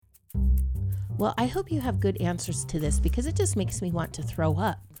Well, I hope you have good answers to this because it just makes me want to throw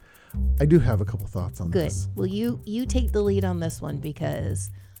up. I do have a couple thoughts on Good. this. Well, you take the lead on this one because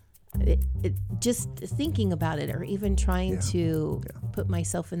just thinking about it or even trying to put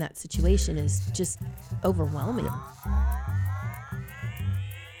myself in that situation is just overwhelming.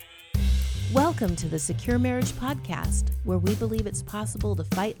 Welcome to the Secure Marriage Podcast, where we believe it's possible to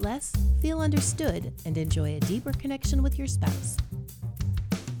fight less, feel understood, and enjoy a deeper connection with your spouse.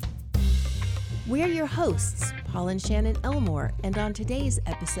 We're your hosts, Paul and Shannon Elmore, and on today's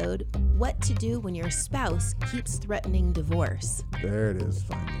episode, what to do when your spouse keeps threatening divorce. There it is,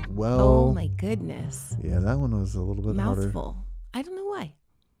 finally. Well, Oh my goodness. yeah, that one was a little bit Mouthful. I don't know why.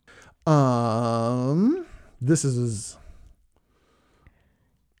 harder. This is.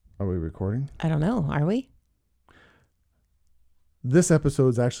 Are we recording? I don't know. Are we? This episode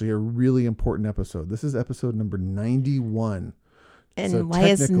is actually a really important episode. This is episode number 91. And So why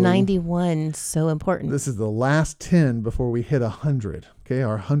is technically, 91 so important? This is the last 10 before we hit 100. Okay,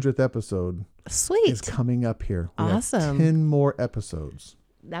 our 100th episode Sweet. is coming up here. We have Awesome. 10 more episodes.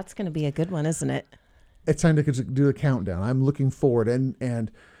 That's going to be a good one, isn't it? It's time to do the countdown. I'm looking forward,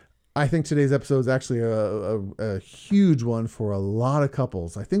 and I think today's episode is actually a huge one for a lot of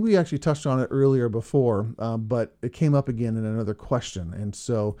couples. I think we actually touched on it earlier before, but it came up again in another question. And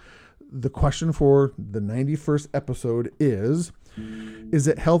so the question for the 91st episode is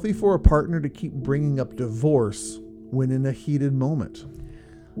it healthy for a partner to keep bringing up divorce when in a heated moment?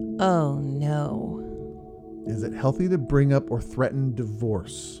 Oh, no. Is it healthy to bring up or threaten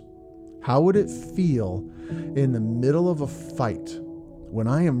divorce? How would it feel in the middle of a fight when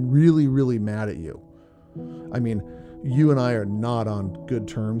I am really, really mad at you? I mean, you and I are not on good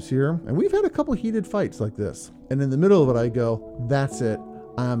terms here, and we've had a couple heated fights like this. And in the middle of it, I go, that's it.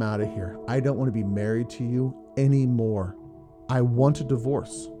 I'm out of here. I don't want to be married to you anymore. I want a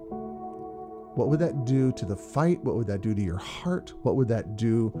divorce. What would that do to the fight? What would that do to your heart? What would that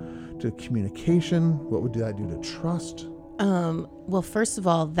do to communication? What would that do to trust? Well, first of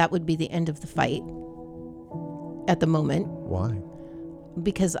all, that would be the end of the fight at the moment. Why?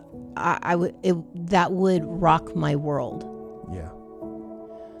 Because that would rock my world. Yeah.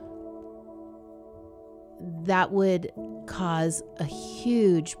 That would cause a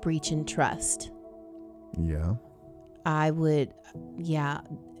huge breach in trust. Yeah. I would,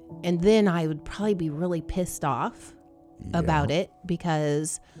 and then I would probably be really pissed off about it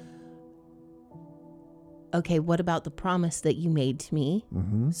because, okay, what about the promise that you made to me?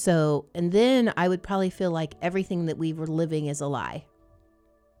 Mm-hmm. So, and then I would probably feel like everything that we were living is a lie.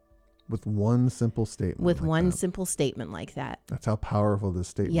 With one simple statement. With like one that. simple statement like that. That's how powerful this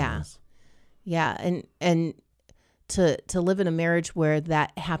statement is. Yeah. And to live in a marriage where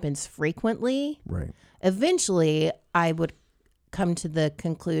that happens frequently, Right. eventually I would come to the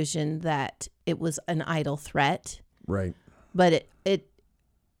conclusion that it was an idle threat, Right. but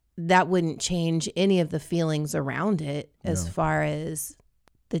that wouldn't change any of the feelings around it as far as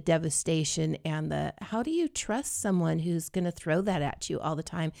the devastation and how do you trust someone who's going to throw that at you all the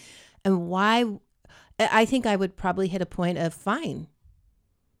time? And why? I think I would probably hit a point of, fine,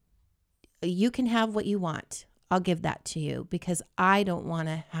 you can have what you want. I'll give that to you because I don't want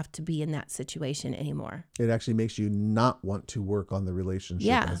to have to be in that situation anymore. It actually makes you not want to work on the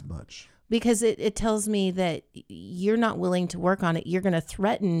relationship as much. Because it tells me that you're not willing to work on it. You're going to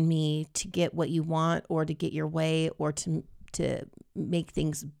threaten me to get what you want or to get your way or to make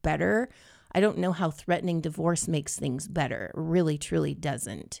things better. I don't know how threatening divorce makes things better. It really, truly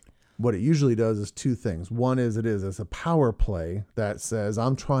doesn't. What it usually does is two things. One is it's a power play that says,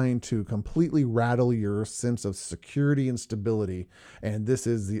 I'm trying to completely rattle your sense of security and stability, and this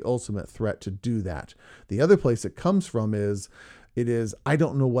is the ultimate threat to do that. The other place it comes from is, I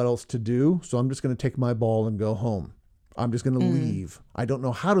don't know what else to do, so I'm just going to take my ball and go home. I'm just going to leave. I don't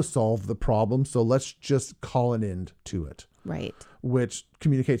know how to solve the problem, so let's just call an end to it. Right. Which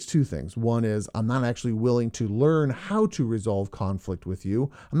communicates two things. One is, I'm not actually willing to learn how to resolve conflict with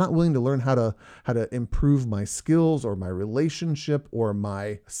you. I'm not willing to learn how to improve my skills or my relationship or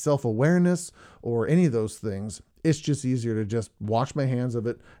my self-awareness or any of those things. It's just easier to just wash my hands of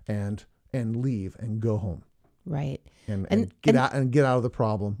it and leave and go home. Right. And get out of the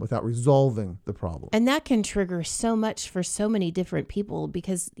problem without resolving the problem. And that can trigger so much for so many different people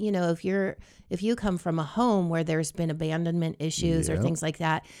because, if you come from a home where there's been abandonment issues or things like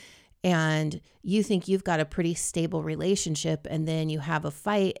that, and you think you've got a pretty stable relationship and then you have a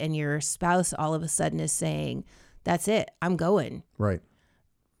fight and your spouse all of a sudden is saying, that's it, I'm going. Right.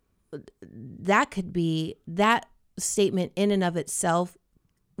 That statement in and of itself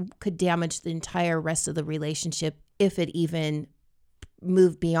could damage the entire rest of the relationship if it even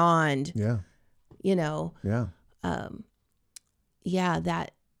moved beyond you know. Yeah. Yeah,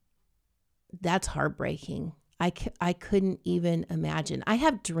 that's heartbreaking. I couldn't even imagine. I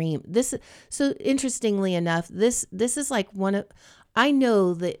have dreams. So interestingly enough, this is like I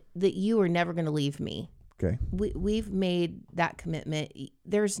know that you are never going to leave me. Okay. We've made that commitment.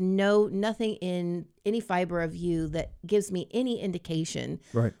 There's nothing in any fiber of you that gives me any indication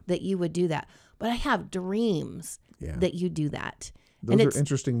that you would do that. But I have dreams that you do that. Those are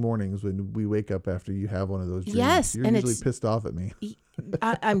interesting mornings when we wake up after you have one of those dreams. Yes, You're usually pissed off at me.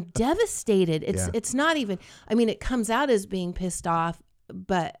 I'm devastated. It's not even, I mean, it comes out as being pissed off,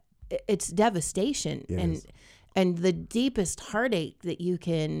 but it's devastation and the deepest heartache that you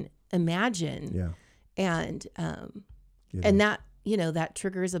can imagine. Yeah. And and that, you know, that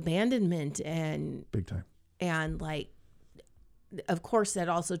triggers abandonment and big time. And like, of course that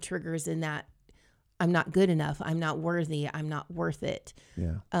also triggers in that I'm not good enough. I'm not worthy. I'm not worth it.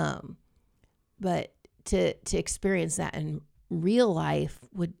 Yeah. But to experience that in real life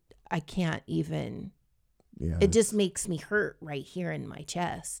I can't even, it just makes me hurt right here in my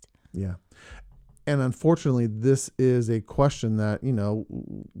chest. Yeah. And unfortunately, this is a question that, you know,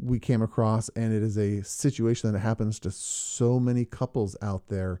 we came across, and it is a situation that happens to so many couples out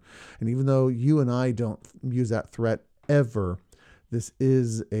there. And even though you and I don't use that threat ever, this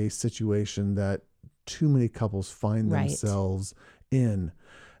is a situation that too many couples find themselves in.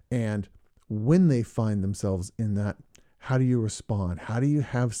 And when they find themselves in that, how do you respond? How do you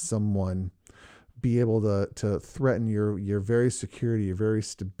have someone be able to threaten your very security, your very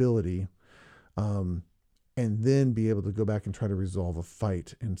stability, and then be able to go back and try to resolve a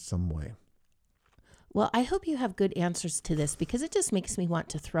fight in some way? Well, I hope you have good answers to this, because it just makes me want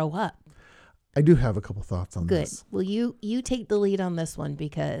to throw up. I do have a couple thoughts on this. Good. Well, you take the lead on this one,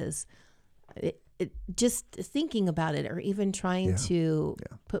 because just thinking about it, or even trying to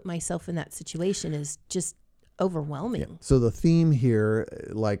put myself in that situation, is just overwhelming. Yeah. So the theme here,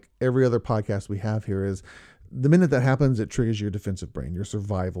 like every other podcast we have here, is the minute that happens, it triggers your defensive brain, your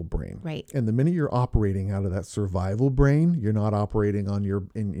survival brain. Right. And the minute you're operating out of that survival brain, you're not operating on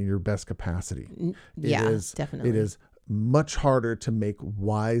in your best capacity. Definitely. It is much harder to make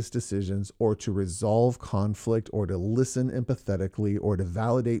wise decisions, or to resolve conflict, or to listen empathetically, or to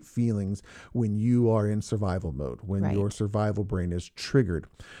validate feelings when you are in survival mode, when your survival brain is triggered.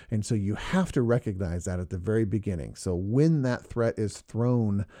 And so you have to recognize that at the very beginning. So when that threat is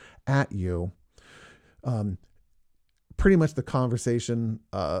thrown at you, pretty much the conversation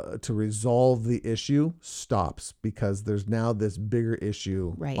to resolve the issue stops, because there's now this bigger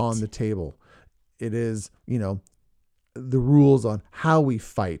issue on the table. It is, you know, the rules on how we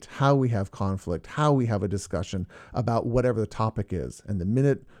fight, how we have conflict, how we have a discussion about whatever the topic is. And the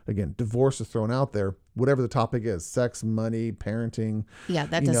minute, again, divorce is thrown out there, whatever the topic is, sex, money, parenting,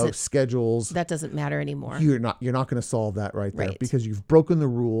 schedules, that doesn't matter anymore. You're not going to solve that right there, because you've broken the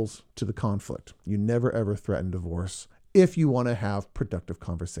rules to the conflict. You never ever threaten divorce if you want to have productive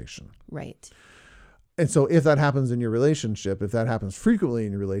conversation. Right. And so if that happens in your relationship, if that happens frequently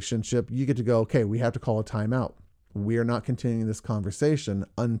in your relationship, you get to go, okay, we have to call a timeout. We are not continuing this conversation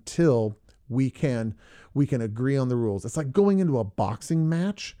until we can agree on the rules. It's like going into a boxing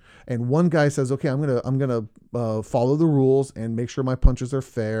match, and one guy says, okay, I'm gonna follow the rules and make sure my punches are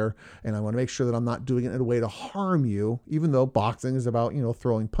fair, and I want to make sure that I'm not doing it in a way to harm you, even though boxing is about, you know,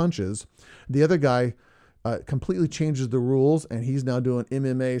 throwing punches. The other guy completely changes the rules, and he's now doing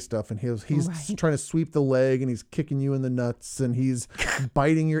MMA stuff, and he's trying to sweep the leg, and he's kicking you in the nuts, and he's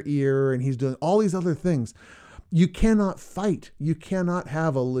biting your ear, and he's doing all these other things. You cannot fight. You cannot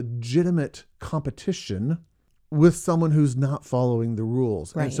have a legitimate competition with someone who's not following the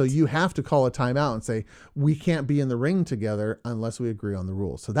rules. Right. And so you have to call a timeout and say, we can't be in the ring together unless we agree on the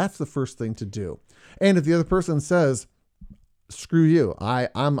rules. So that's the first thing to do. And if the other person says, screw you,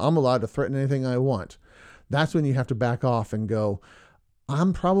 I'm allowed to threaten anything I want, that's when you have to back off and go,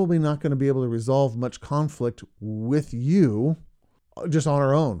 I'm probably not going to be able to resolve much conflict with you just on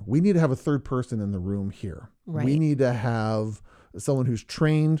our own. We need to have a third person in the room here. Right. We need to have someone who's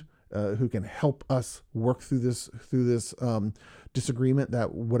trained, who can help us work through this disagreement,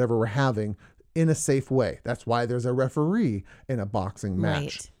 that whatever we're having, in a safe way. That's why there's a referee in a boxing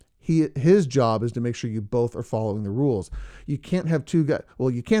match. His job is to make sure you both are following the rules. You can't have two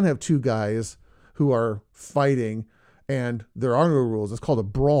guys who are fighting and there are no rules. It's called a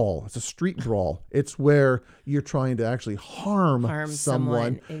brawl. It's a street brawl. It's where you're trying to actually harm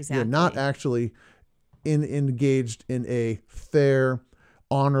someone. Exactly. You're not actually engaged in a fair,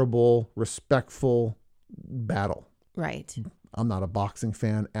 honorable, respectful battle. Right. I'm not a boxing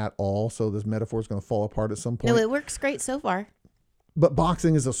fan at all, so this metaphor is going to fall apart at some point. No, it works great so far. But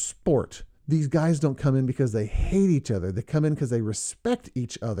boxing is a sport. These guys don't come in because they hate each other. They come in because they respect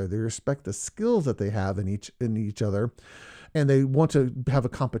each other. They respect the skills that they have in each other. And they want to have a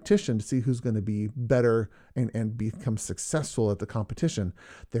competition to see who's going to be better and become successful at the competition.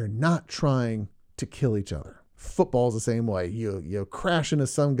 They're not trying to kill each other. Football's the same way. You crash into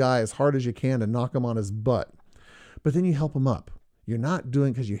some guy as hard as you can to knock him on his butt. But then you help him up. You're not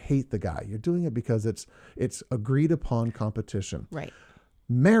doing it because you hate the guy. You're doing it because it's agreed upon competition. Right.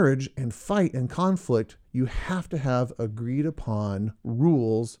 Marriage and fight and conflict, you have to have agreed upon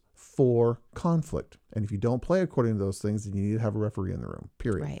rules for conflict. And if you don't play according to those things, then you need to have a referee in the room,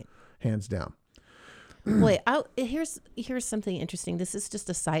 period. Right. Hands down. Wait, here's something interesting. This is just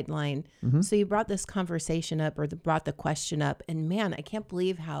a sideline. Mm-hmm. So you brought this conversation up, or brought the question up, and man, I can't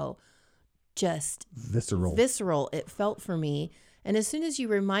believe how just visceral it felt for me. And as soon as you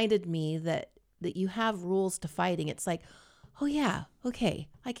reminded me that you have rules to fighting, it's like, oh yeah, okay,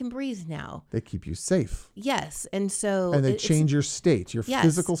 I can breathe now. They keep you safe. Yes, and so they change your state, your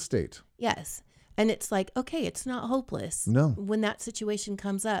physical state. Yes, and it's like, okay, it's not hopeless. No, when that situation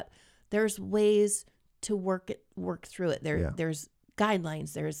comes up, there's ways to work through it. There's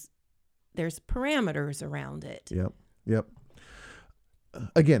guidelines. There's parameters around it. Yep.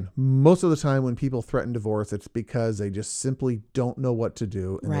 Again, most of the time when people threaten divorce, it's because they just simply don't know what to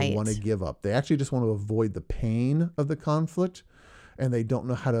do and they want to give up. They actually just want to avoid the pain of the conflict, and they don't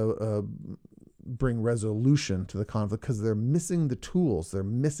know how to bring resolution to the conflict because they're missing the tools. They're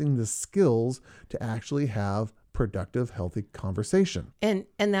missing the skills to actually have productive, healthy conversation. And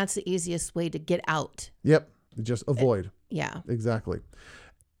that's the easiest way to get out. Yep. Just avoid. Yeah. Exactly.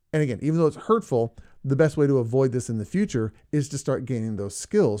 And again, even though it's hurtful, the best way to avoid this in the future is to start gaining those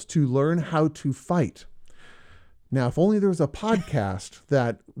skills to learn how to fight. Now, if only there was a podcast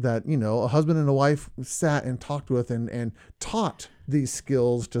that a husband and a wife sat and talked with and taught these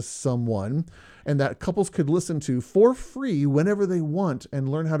skills to someone, and that couples could listen to for free whenever they want and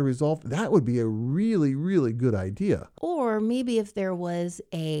learn how to resolve, that would be a really, really good idea. Or maybe if there was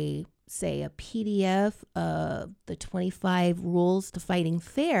a PDF of the 25 rules to fighting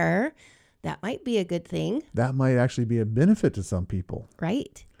fair, that might be a good thing. That might actually be a benefit to some people.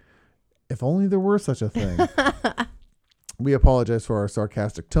 Right. If only there were such a thing. We apologize for our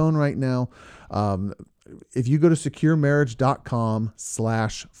sarcastic tone right now. If you go to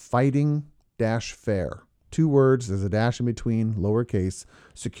securemarriage.com/fighting-fair, 2 words, there's a dash in between, lowercase,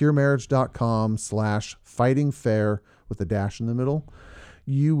 securemarriage.com/fighting-fair with a dash in the middle,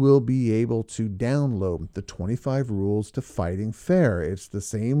 you will be able to download the 25 rules to fighting fair. It's the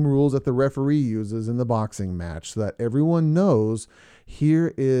same rules that the referee uses in the boxing match so that everyone knows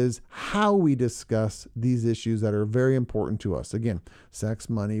here is how we discuss these issues that are very important to us. Again, sex,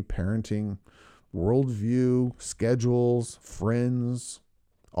 money, parenting, worldview, schedules, friends,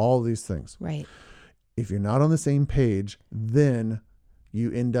 all these things. Right. If you're not on the same page, then you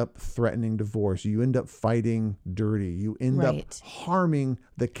end up threatening divorce. You end up fighting dirty. You end up harming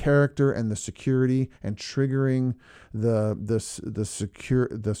the character and the security and triggering the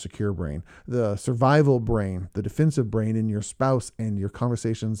secure brain, the survival brain, the defensive brain in your spouse, and your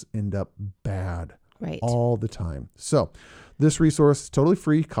conversations end up bad all the time. So this resource is totally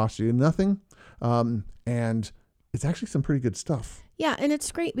free, costs you nothing, and it's actually some pretty good stuff. Yeah, and it's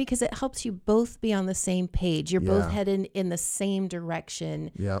great because it helps you both be on the same page. You're both heading in the same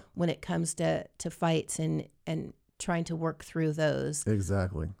direction when it comes to fights and trying to work through those.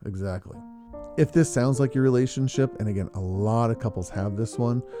 Exactly. If this sounds like your relationship, and again, a lot of couples have this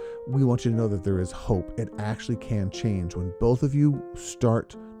one, we want you to know that there is hope. It actually can change. When both of you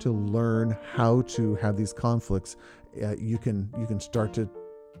start to learn how to have these conflicts, you can start to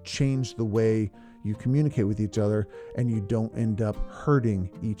change the way you communicate with each other, and you don't end up hurting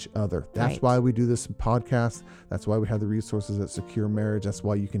each other. That's why we do this podcast. That's why we have the resources at Secure Marriage. That's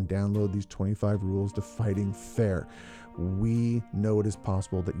why you can download these 25 rules to fighting fair. We know it is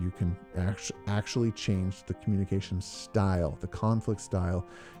possible that you can actually change the communication style, the conflict style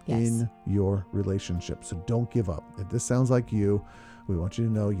in your relationship. So don't give up. If this sounds like you, we want you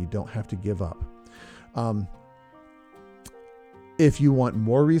to know you don't have to give up. If you want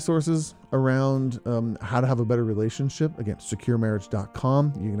more resources around how to have a better relationship, again,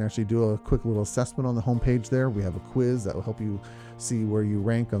 securemarriage.com. You can actually do a quick little assessment on the homepage there. We have a quiz that will help you see where you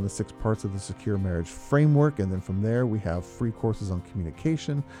rank on the 6 parts of the Secure Marriage Framework. And then from there, we have free courses on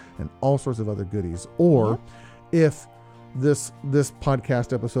communication and all sorts of other goodies. Or if this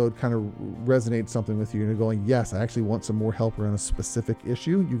podcast episode kind of resonates something with you and you're going, yes, I actually want some more help around a specific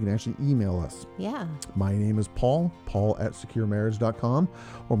issue, you can actually email us. Yeah. My name is Paul at securemarriage.com,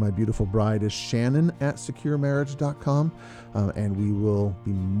 or my beautiful bride is Shannon at securemarriage.com. And we will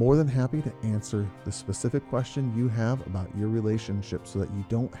be more than happy to answer the specific question you have about your relationship so that you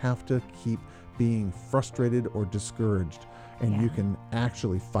don't have to keep being frustrated or discouraged, and you can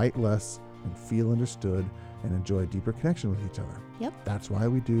actually fight less and feel understood and enjoy a deeper connection with each other. Yep. That's why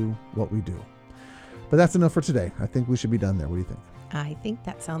we do what we do. But that's enough for today. I think we should be done there. What do you think? I think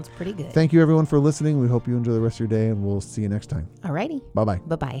that sounds pretty good. Thank you, everyone, for listening. We hope you enjoy the rest of your day, and we'll see you next time. Alrighty. Bye-bye.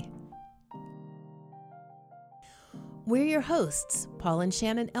 Bye-bye. We're your hosts, Paul and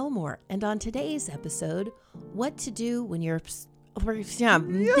Shannon Elmore, and on today's episode, what to do when you're... All right,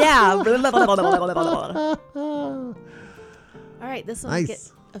 this one will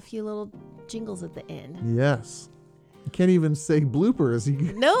get a few little jingles at the end. Yes. You can't even say bloopers.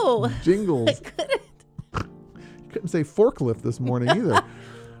 You No. Jingles. I couldn't. You couldn't say forklift this morning either.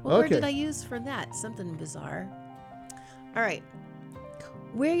 What word did I use for that? Something bizarre. All right.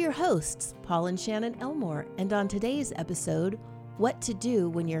 We're your hosts, Paul and Shannon Elmore, and on today's episode, what to do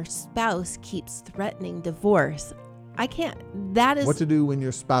when your spouse keeps threatening divorce. I can't. That is what to do when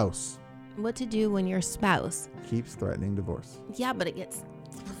your spouse what to do when your spouse keeps threatening divorce. Yeah, but it gets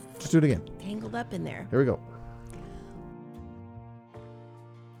Just do it again. tangled up in there. Here we go.